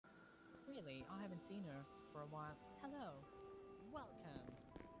me. I haven't seen her for a while. Hello. Welcome.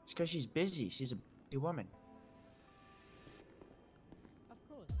 It's because she's busy. She's a busy woman. Of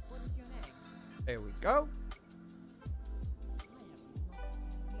course. What is your name? There we go.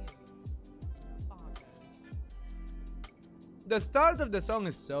 The start of the song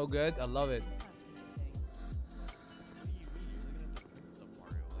is so good. I love it.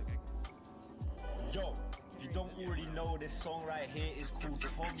 Yo, if you don't already know, this song right here is called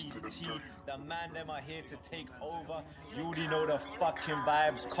Tommy T. The man them are here to take over. You already know the fucking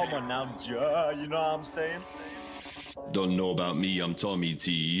vibes. Come on now, yeah, you know what I'm saying? Don't know about me, I'm Tommy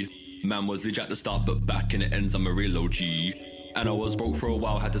T. Man was legit at the start, but back in the ends, I'm a real OG. And I was broke for a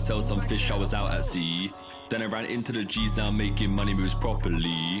while, had to sell some fish, I was out at sea. Then I ran into the G's, now making money moves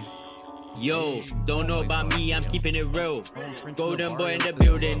properly. Yo, don't know about me, I'm keeping it real. Golden boy in the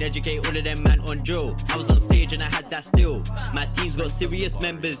building, educate all of them man on drill. I was on stage and I had that still. My team's got serious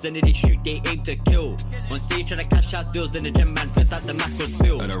members, and they shoot, they aim to kill. On stage trying to cash out deals, and the gem man put out the macro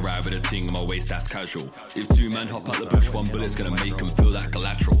spill. And I ride with a ting on my waist, that's casual. If two men hop out the bush, one bullet's gonna make them feel like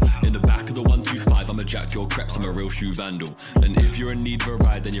collateral. In the back of the 125, I'ma jack your creps, I'm a real shoe vandal. And if you're in need of a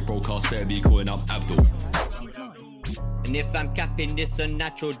ride, then your broadcast better be calling up Abdul. And if I'm capping this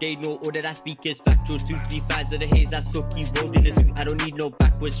unnatural, they know all that I speak is factual. 2, 3 5s of the haze, that's cookie rolled in the suit. I don't need no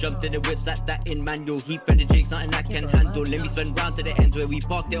backwards, jumped in the whips like that in manual. Heat from the jigs, nothing I can handle. Let me spin round to the ends where we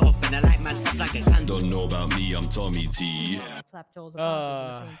parked it off, and I like man up like a candle. Don't know about me, I'm Tommy T. Clapped all the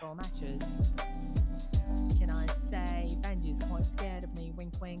bumpers in the paintball matches. Can I say Benji's quite scared of me?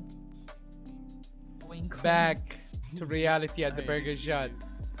 Wink, wink. Wink. Back to reality at the burger shot.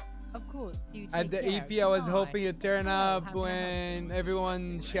 Of course, you At the EP, I was hoping you'd turn up when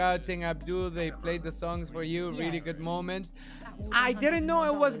everyone shouting Abdul. They played the songs for you. Really good moment. I didn't know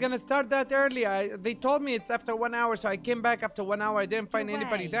it was gonna start that early. They told me it's after 1 hour, so I came back after 1 hour. I didn't find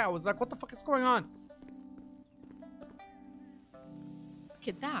anybody there. I was like, what the fuck is going on? Look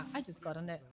at that. I just got on it.